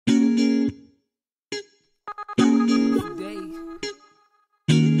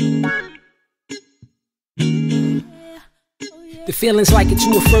The feeling's like it's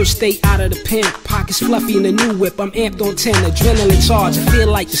a first date out of the pen. Pockets fluffy in the new whip, I'm amped on 10. Adrenaline charge, I feel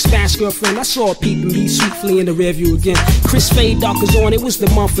like the Spanish girlfriend I saw peeping me sweetly in the rearview again. Chris fade dark was on, it was the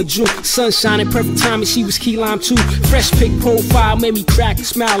month of June. Sun shining, perfect timing, she was key lime too. Fresh pick profile, made me crack and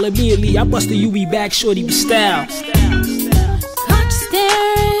smile immediately. I busted UE back, shorty with style. Caught you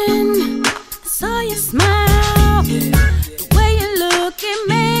staring, I saw you smile. The way you look, it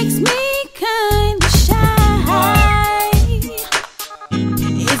makes me kinda shy.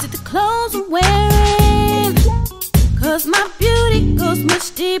 Is it the clothes I'm wearing? Cause my beauty goes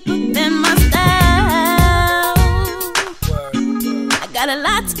much deeper than my style. I got a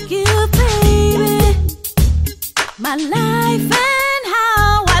lot to give, baby. My life and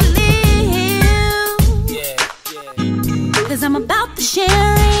how I live. Cause I'm about the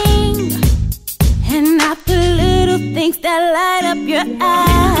sharing, and not the little things that light up your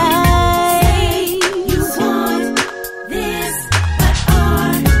eyes. You want this, but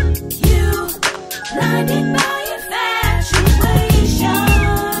are you blinded by infatuation?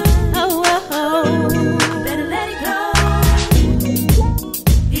 Oh, oh, oh. Better let it go,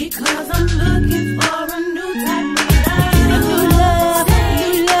 because I'm looking for a new type of love. New love,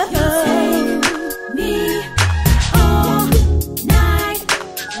 you take me all night,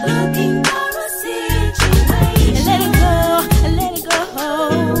 looking for a situation. Let it go, let it go.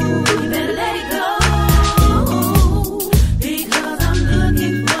 You better let it go, because I'm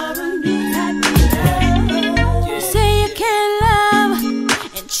looking for a new type of love. You say you can love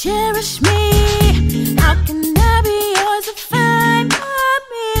and cherish me. How can I be yours if I'm a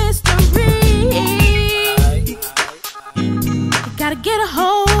mystery? You gotta get a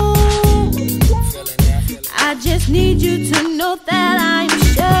hold. I just need you to know that I'm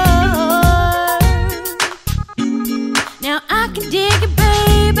sure. Now I can dig it,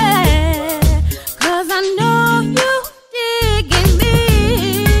 baby, cause I know you digging me.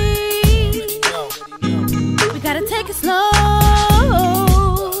 We gotta take it slow,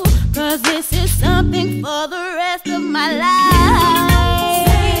 cause this is something for the rest of my life.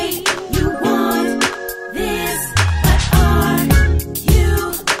 Say you want this, but are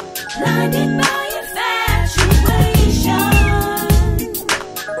you blinded by infatuation?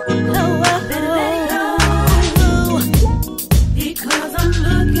 Oh, oh, better let it go, because I'm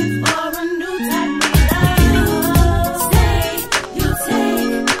looking for a new type of love. Say you'll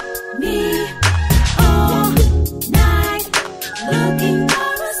take me all night, looking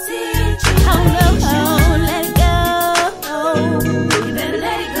for a situation. Oh no, let it go. You better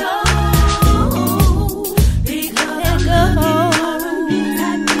let it go, because I'm looking for a new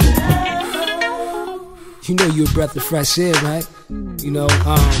type of love. You know you're a breath of fresh air, right? You know,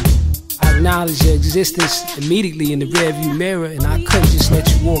 I acknowledge your existence immediately in the rearview mirror, and I couldn't just let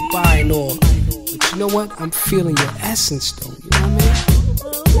you walk by and all. But you know what? I'm feeling your essence, though. You know what I mean?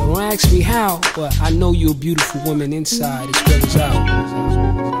 Don't ask me how, but I know you're a beautiful woman inside as well as out.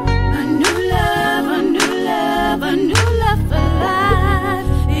 A new love, a new love, a new love for life,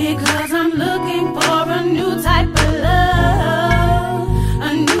 because I'm looking for a new type of love.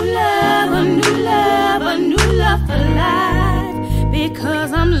 A new love, a new love, a new love for life,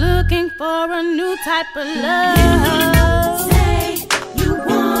 because I'm looking for a new type of love. Say you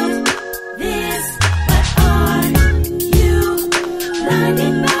want this, but are you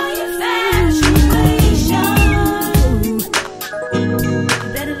blinded by infatuation?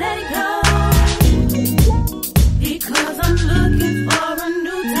 Better let it go, because I'm looking for a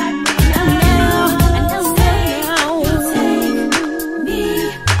new type of love. Say you'll take me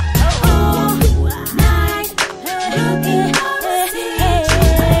all night, looking for a situation.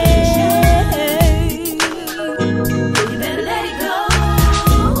 You better let it go,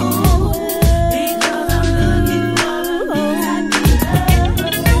 because I'm looking for a new type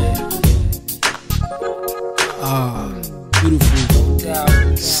of love. Ah,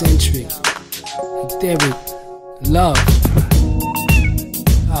 beautiful, centric, etheric, love.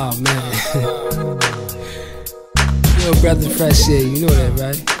 Oh man. You're a breath of fresh air, you know that,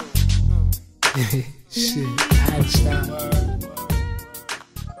 right? Shit, I had to stop.